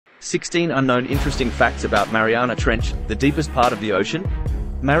16 unknown interesting facts about Mariana Trench, the deepest part of the ocean.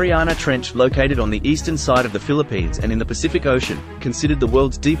 Mariana Trench, located on the eastern side of the Philippines and in the Pacific Ocean, considered the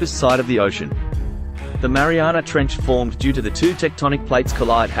world's deepest side of the ocean. The Mariana Trench formed due to the two tectonic plates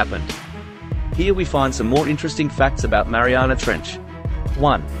collide happened. Here we find some more interesting facts about Mariana Trench.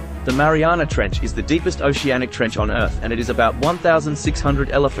 1. The Mariana Trench is the deepest oceanic trench on Earth, and it is about 1,600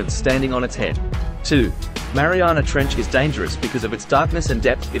 elephants standing on its head. 2. Mariana Trench is dangerous because of its darkness and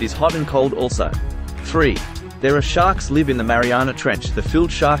depth. It is hot and cold also. 3. There are sharks live in the Mariana Trench. The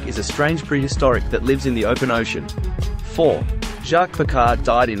filled shark is a strange prehistoric that lives in the open ocean. 4. Jacques Picard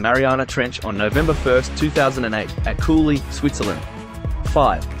died in Mariana Trench on November 1, 2008, at Cooley, Switzerland.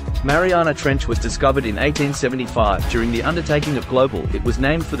 5. Mariana Trench was discovered in 1875 during the undertaking of Global. It was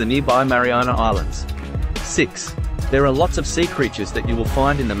named for the nearby Mariana Islands. 6. There are lots of sea creatures that you will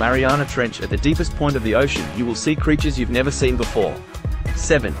find in the Mariana Trench. At the deepest point of the ocean, you will see creatures you've never seen before.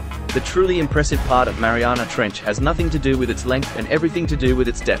 7. The truly impressive part of Mariana Trench has nothing to do with its length and everything to do with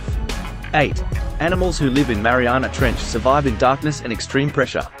its depth. 8. Animals who live in Mariana Trench survive in darkness and extreme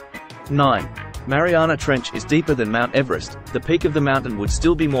pressure. 9. Mariana Trench is deeper than Mount Everest. The peak of the mountain would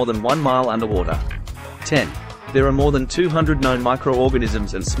still be more than 1 mile underwater. 10. There are more than 200 known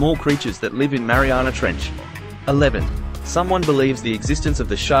microorganisms and small creatures that live in Mariana Trench. 11. Someone believes the existence of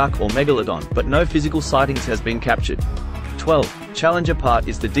the shark or megalodon, but no physical sightings has been captured. 12. Challenger Part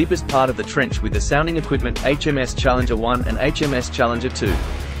is the deepest part of the trench with the sounding equipment HMS Challenger 1 and HMS Challenger 2.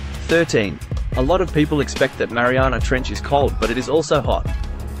 13. A lot of people expect that Mariana Trench is cold, but it is also hot.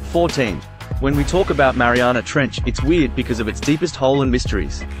 14. When we talk about Mariana Trench, it's weird because of its deepest hole and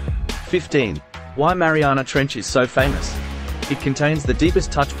mysteries. 15. Why Mariana Trench is so famous. It contains the deepest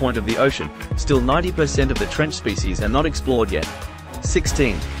touch point of the ocean. Still 90% of the trench species are not explored yet.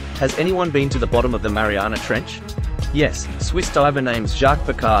 16. Has anyone been to the bottom of the Mariana Trench? Yes, Swiss diver named Jacques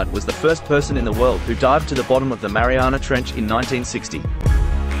Picard was the first person in the world who dived to the bottom of the Mariana Trench in 1960.